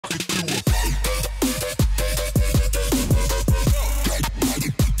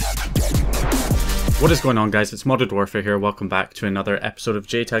What is going on, guys? It's Modded Warfare here. Welcome back to another episode of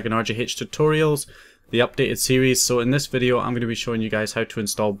Jtag and RGH Tutorials, the updated series. So in this video I'm going to be showing you guys how to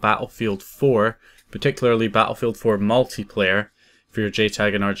install Battlefield 4, particularly Battlefield 4 multiplayer for your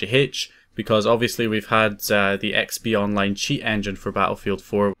Jtag and RGH, because obviously we've had the XBOnline cheat engine for Battlefield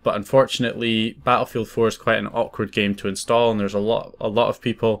 4, but unfortunately Battlefield 4 is quite an awkward game to install and there's a lot of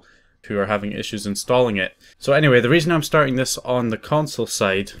people who are having issues installing it. So anyway, the reason I'm starting this on the console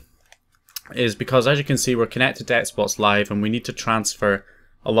side is because, as you can see, we're connected to Xbox Live and we need to transfer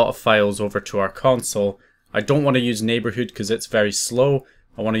a lot of files over to our console. I don't want to use Neighborhood because it's very slow.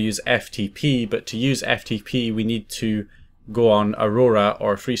 I want to use FTP, but to use FTP we need to go on Aurora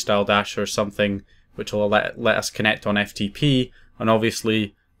or Freestyle Dash or something which will let us connect on FTP, and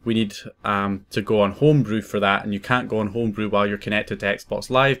obviously we need to go on Homebrew for that, and you can't go on Homebrew while you're connected to Xbox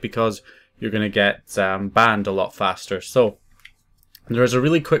Live because you're going to get banned a lot faster. So there's a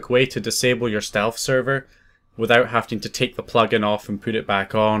really quick way to disable your stealth server without having to take the plugin off and put it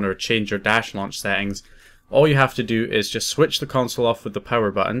back on or change your dash launch settings. All you have to do is just switch the console off with the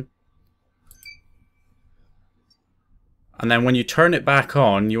power button, and then when you turn it back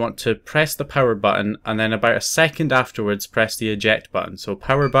on you want to press the power button, and then about a second afterwards press the eject button. So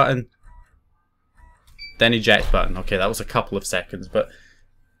power button, then eject button. Okay, that was a couple of seconds, but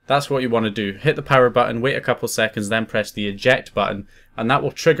that's what you want to do. Hit the power button, wait a couple of seconds, then press the eject button, and that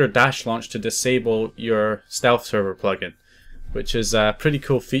will trigger dash launch to disable your stealth server plugin, which is a pretty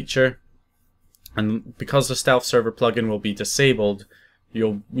cool feature. And because the stealth server plugin will be disabled,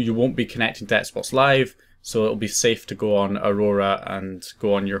 you won't be connecting to Xbox Live, so it'll be safe to go on Aurora and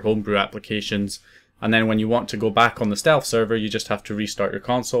go on your homebrew applications. And then when you want to go back on the stealth server, you just have to restart your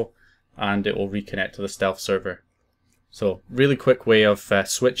console and it will reconnect to the stealth server. So really quick way of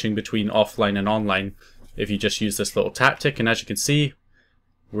switching between offline and online if you just use this little tactic. And as you can see,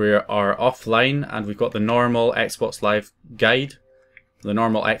 we are offline and we've got the normal Xbox Live guide, the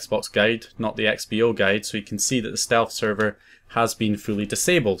normal Xbox guide, not the XBO guide, so you can see that the stealth server has been fully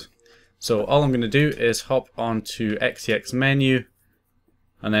disabled. So all I'm going to do is hop onto XEX menu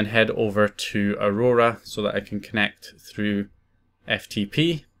and then head over to Aurora so that I can connect through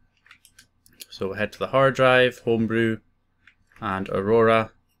FTP. So we'll head to the hard drive, Homebrew, and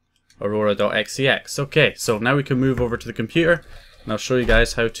Aurora, aurora.xex. Okay, so now we can move over to the computer and I'll show you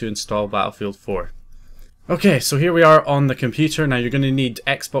guys how to install Battlefield 4. Okay, so here we are on the computer. Now you're going to need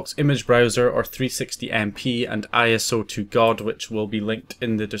Xbox Image Browser or 360MP and ISO to God, which will be linked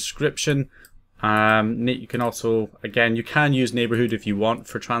in the description. You can also, again, you can use Neighborhood if you want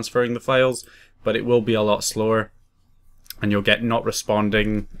for transferring the files, but it will be a lot slower and you'll get not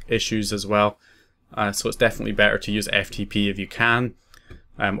responding issues as well. So it's definitely better to use FTP if you can,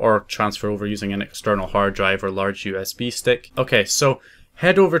 or transfer over using an external hard drive or large USB stick. Okay, so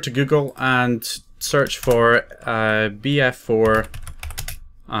head over to Google and search for BF4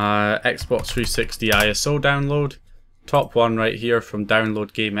 Xbox 360 ISO download. Top one right here from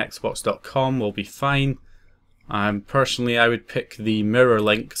downloadgamexbox.com will be fine. Personally, I would pick the mirror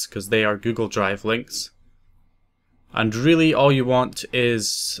links because they are Google Drive links. And really all you want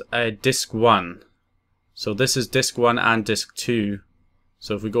is disk 1. So this is disk 1 and disk 2.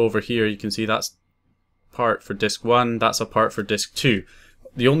 So if we go over here, you can see that's part for disk 1, that's a part for disk 2.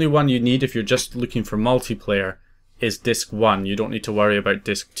 The only one you need if you're just looking for multiplayer is disk 1. You don't need to worry about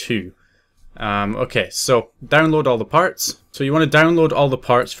disk 2. Okay, so download all the parts. So you want to download all the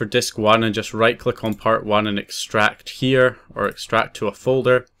parts for disk 1 and just right click on part 1 and extract here, or extract to a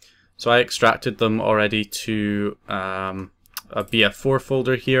folder. So I extracted them already to a BF4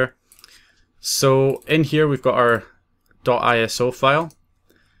 folder here. So in here we've got our .iso file,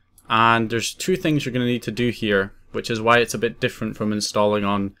 and there's two things you're going to need to do here, which is why it's a bit different from installing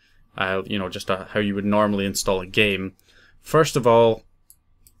on, just how you would normally install a game. First of all,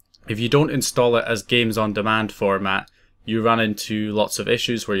 if you don't install it as games on demand format, you run into lots of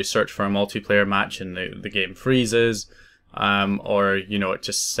issues where you search for a multiplayer match and the game freezes. Or it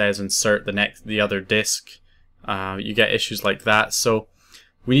just says insert the other disk. You get issues like that, so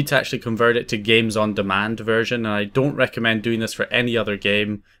we need to actually convert it to games on demand version, and I don't recommend doing this for any other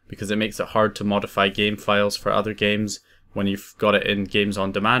game because it makes it hard to modify game files for other games when you've got it in games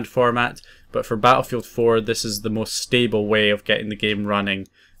on demand format. But for Battlefield 4, this is the most stable way of getting the game running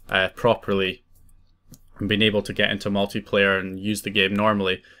properly and being able to get into multiplayer and use the game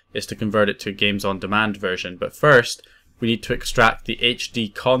normally, is to convert it to games on demand version. But first we need to extract the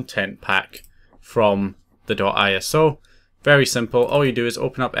HD content pack from the .iso. Very simple. All you do is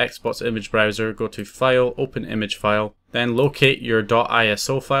open up Xbox Image Browser, go to File, Open Image File, then locate your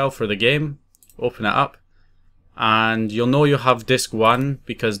 .iso file for the game, open it up, And you'll know you have disk 1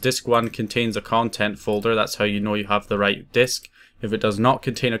 because disk 1 contains a content folder. That's how you know you have the right disk. If it does not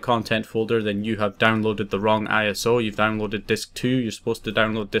contain a content folder, then you have downloaded the wrong ISO. You've downloaded disk 2, you're supposed to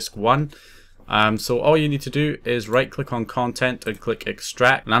download disk 1. So all you need to do is right click on content and click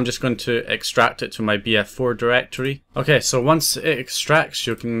extract, and I'm just going to extract it to my BF4 directory. Okay, so once it extracts,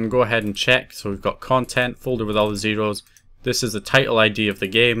 you can go ahead and check. So we've got content, folder with all the zeros. This is the title ID of the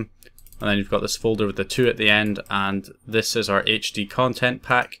game, and then you've got this folder with the 2 at the end, and this is our HD content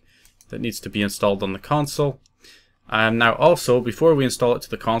pack that needs to be installed on the console. Now also, before we install it to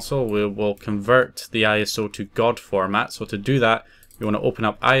the console, we will convert the ISO to God format. So to do that, you want to open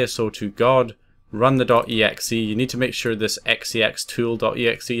up ISO to God, run the .exe. You need to make sure this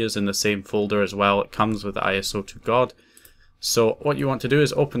xextool.exe is in the same folder as well. It comes with ISO to God. So what you want to do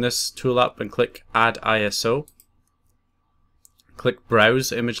is open this tool up and click Add ISO. Click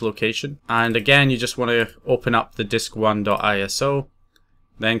Browse Image Location. And again, you just want to open up the disk1.iso.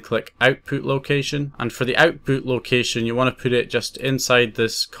 Then click Output Location. And for the output location, you want to put it just inside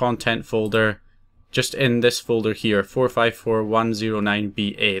this content folder, just in this folder here,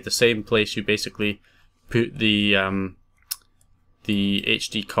 454109BA, the same place you basically put the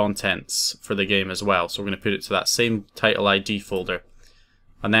HD contents for the game as well. So we're going to put it to that same title ID folder.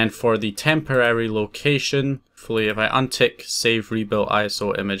 And then for the temporary location, hopefully if I untick Save Rebuilt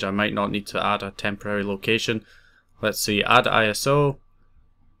ISO Image, I might not need to add a temporary location. Let's see, Add ISO.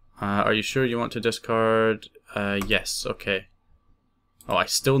 Are you sure you want to discard? Yes, okay. Oh, I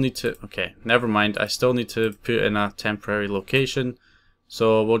still need to, okay, never mind. I still need to put in a temporary location.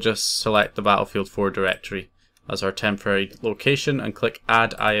 So we'll just select the Battlefield 4 directory as our temporary location and click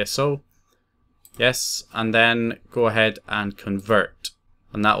Add ISO. Yes, and then go ahead and convert.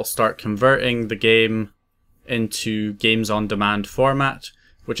 And that will start converting the game into Games on Demand format,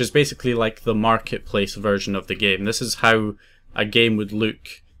 which is basically like the marketplace version of the game. This is how a game would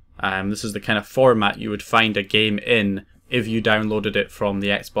look. This is the kind of format you would find a game in if you downloaded it from the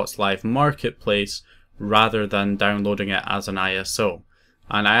Xbox Live Marketplace rather than downloading it as an ISO.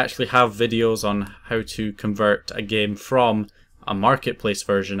 And I actually have videos on how to convert a game from a marketplace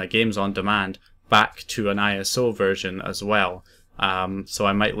version, a Games on Demand, back to an ISO version as well. So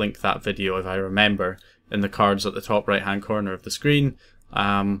I might link that video, if I remember, in the cards at the top right hand corner of the screen,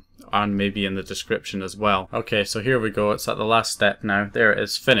 and maybe in the description as well. Okay, so here we go. It's at the last step now. There it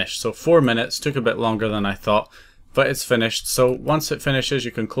is, finished. So 4 minutes, took a bit longer than I thought, but it's finished. So once it finishes,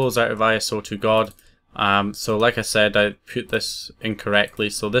 you can close out of ISO to God. So like I said, I put this incorrectly.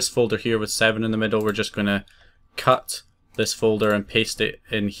 So this folder here with 7 in the middle, we're just going to cut this folder and paste it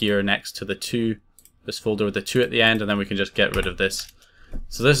in here next to the 2. This folder with the 2 at the end, and then we can just get rid of this.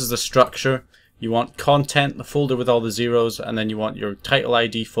 So this is the structure. You want content, the folder with all the zeros, and then you want your title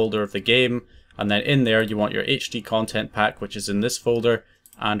ID folder of the game, and then in there you want your HD content pack, which is in this folder,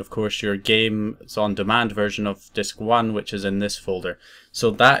 and of course your Games on Demand version of Disk 1, which is in this folder. So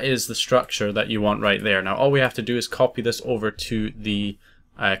that is the structure that you want right there. Now all we have to do is copy this over to the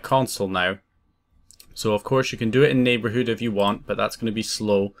console now. So of course you can do it in Neighborhood if you want, but that's going to be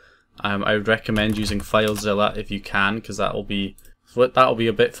slow. I would recommend using FileZilla if you can, because that'll be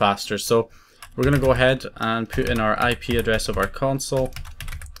a bit faster. So we're going to go ahead and put in our IP address of our console,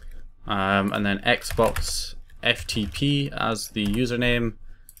 and then Xbox FTP as the username,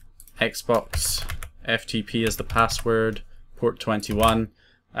 Xbox FTP as the password, port 21.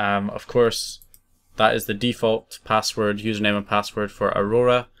 Of course, that is the default password, username and password for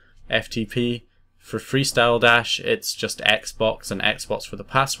Aurora FTP. For Freestyle Dash, it's just Xbox and Xbox for the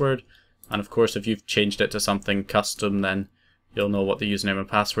password. And of course, if you've changed it to something custom, then you'll know what the username and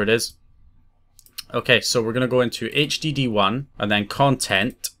password is. Okay, so we're going to go into HDD1 and then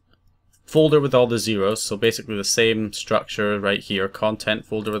content, folder with all the zeros. So basically the same structure right here, content,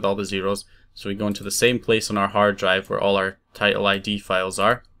 folder with all the zeros. So we go into the same place on our hard drive where all our title ID files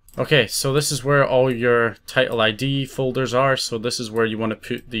are. Okay, so this is where all your title ID folders are. So this is where you want to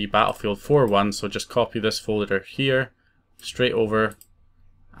put the Battlefield 4 one. So just copy this folder here, straight over,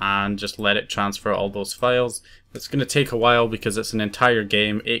 and just let it transfer all those files. It's going to take a while because it's an entire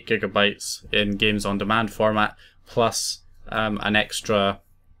game, 8 GB in Games on Demand format, plus an extra,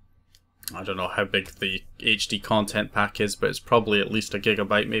 I don't know how big the HD content pack is, but it's probably at least 1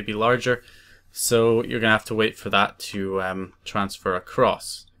 GB, maybe larger. So you're going to have to wait for that to transfer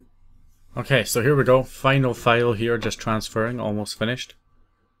across. Okay, so here we go. Final file here, just transferring, almost finished.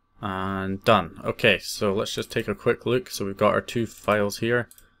 And done. Okay, so let's just take a quick look. So we've got our 2 files here.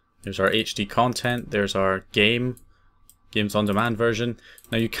 There's our HD content, there's our Games on Demand version.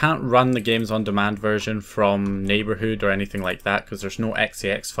 Now you can't run the Games on Demand version from Neighborhood or anything like that because there's no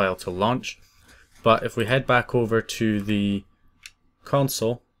XEX file to launch. But if we head back over to the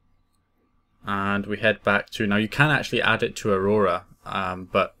console and we head back to, now you can actually add it to Aurora,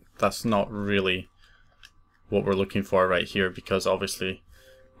 but that's not really what we're looking for right here, because obviously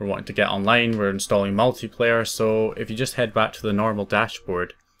we're wanting to get online, we're installing multiplayer. So if you just head back to the normal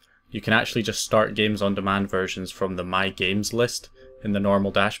dashboard, you can actually just start games on demand versions from the My Games list in the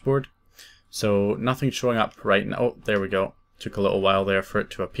normal dashboard. So nothing's showing up right now. Oh, there we go. Took a little while there for it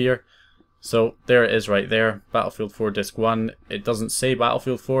to appear. So there it is right there, Battlefield 4 Disc 1. It doesn't say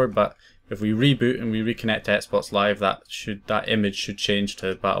Battlefield 4, but if we reboot and we reconnect to Xbox Live, that image should change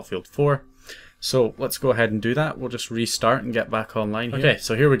to Battlefield 4. So let's go ahead and do that. We'll just restart and get back online here. Okay,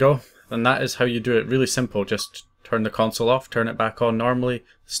 so here we go. And that is how you do it. Really simple. Just turn the console off, turn it back on normally,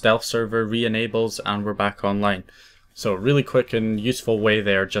 stealth server re-enables, and we're back online. So really quick and useful way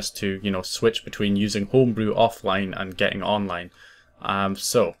there just to, you know, switch between using Homebrew offline and getting online.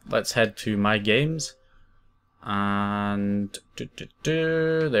 So let's head to My Games, and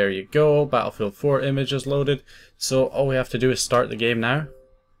there you go, Battlefield 4 image is loaded. So all we have to do is start the game now.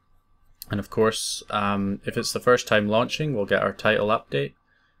 And of course, if it's the first time launching, we'll get our title update.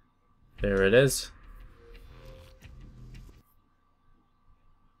 There it is.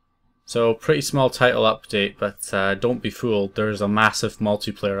 So pretty small title update, but don't be fooled, there's a massive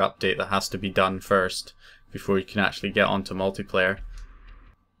multiplayer update that has to be done first before you can actually get onto multiplayer.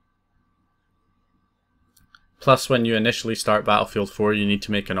 Plus, when you initially start Battlefield 4, you need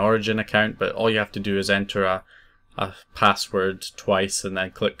to make an Origin account, but all you have to do is enter a password twice and then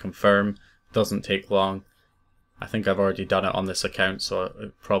click confirm. Doesn't take long. I think I've already done it on this account, so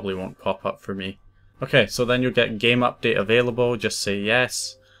it probably won't pop up for me. Okay, so then you'll get game update available, just say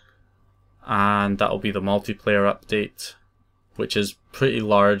yes. And that'll be the multiplayer update, which is pretty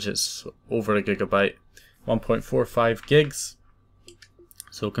large. It's over a gigabyte, 1.45 gigs.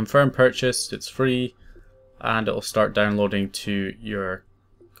 So confirm purchase, it's free, and it'll start downloading to your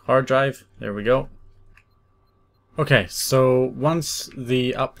hard drive. There we go. Okay, so once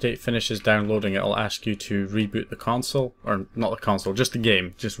the update finishes downloading, it'll ask you to reboot the console, or not the console, just the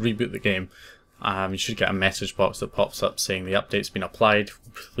game. Just reboot the game. You should get a message box that pops up saying the update's been applied,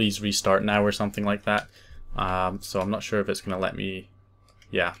 please restart now or something like that. So I'm not sure if it's going to let me...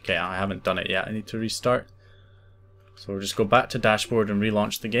 Yeah, okay, I haven't done it yet, I need to restart. So we'll just go back to dashboard and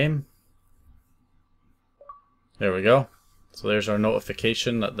relaunch the game. There we go. So there's our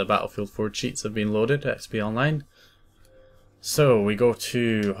notification that the Battlefield 4 cheats have been loaded, XBOnline. So we go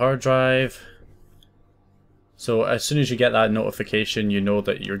to hard drive. So as soon as you get that notification, you know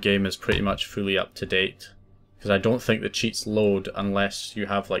that your game is pretty much fully up to date. Because I don't think the cheats load unless you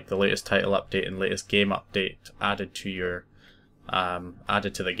have like the latest title update and latest game update added to your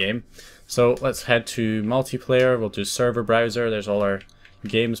the game. So let's head to multiplayer. We'll do server browser. There's all our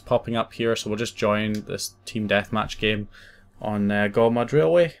games popping up here. So we'll just join this team deathmatch game on Gormud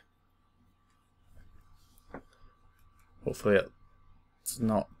Railway. Hopefully it's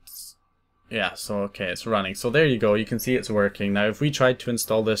not... Yeah, so okay, it's running. So there you go, you can see it's working. Now if we tried to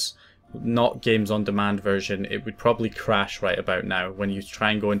install this not games on demand version, it would probably crash right about now. When you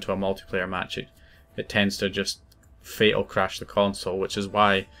try and go into a multiplayer match, it tends to just fatal crash the console, which is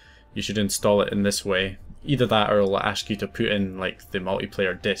why you should install it in this way. Either that or it'll ask you to put in like the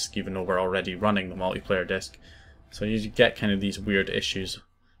multiplayer disc, even though we're already running the multiplayer disc. So you get kind of these weird issues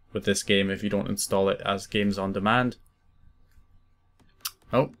with this game if you don't install it as games on demand.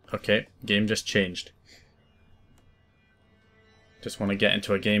 Oh, okay, game just changed. Just want to get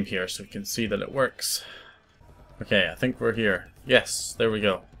into a game here so we can see that it works. Okay, I think we're here. Yes, there we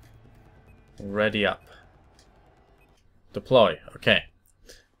go. Ready up. Deploy, okay.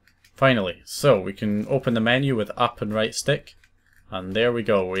 Finally, so we can open the menu with up and right stick. And there we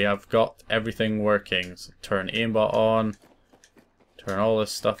go, we have got everything working. So turn aimbot on, turn all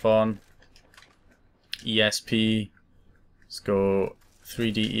this stuff on. ESP, let's go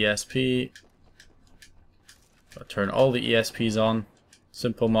 3D ESP. I'll turn all the ESPs on.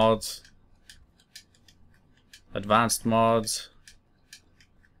 Simple mods, advanced mods,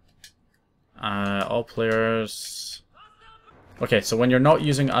 all players. Okay, so when you're not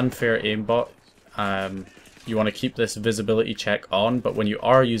using unfair aimbot, you want to keep this visibility check on, but when you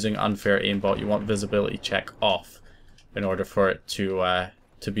are using unfair aimbot, you want visibility check off in order for it to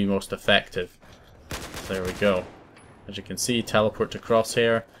be most effective. There we go. As you can see, teleport to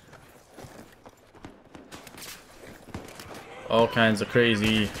crosshair. All kinds of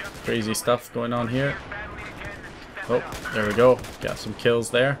crazy stuff going on here. Oh, there we go. Got some kills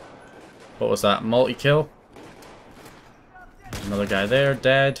there. What was that? Multi-kill? There's another guy there,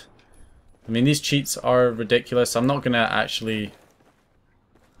 dead. I mean, these cheats are ridiculous. I'm not gonna actually...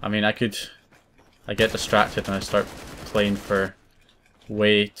 I mean, I could I get distracted and I start playing for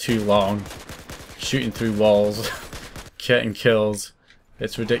way too long, shooting through walls, getting kills.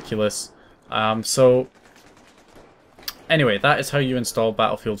 It's ridiculous. So anyway, that is how you install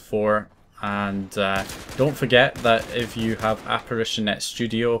Battlefield 4. And don't forget that if you have ApparitionNet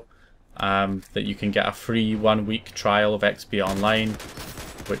Studio, that you can get a free 1-week trial of XBOnline,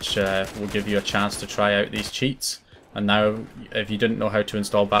 which will give you a chance to try out these cheats. And now, if you didn't know how to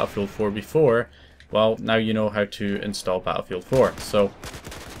install Battlefield 4 before, well, now you know how to install Battlefield 4. So,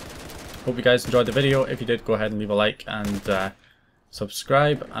 hope you guys enjoyed the video. If you did, go ahead and leave a like and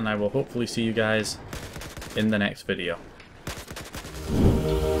subscribe, and I will hopefully see you guys in the next video.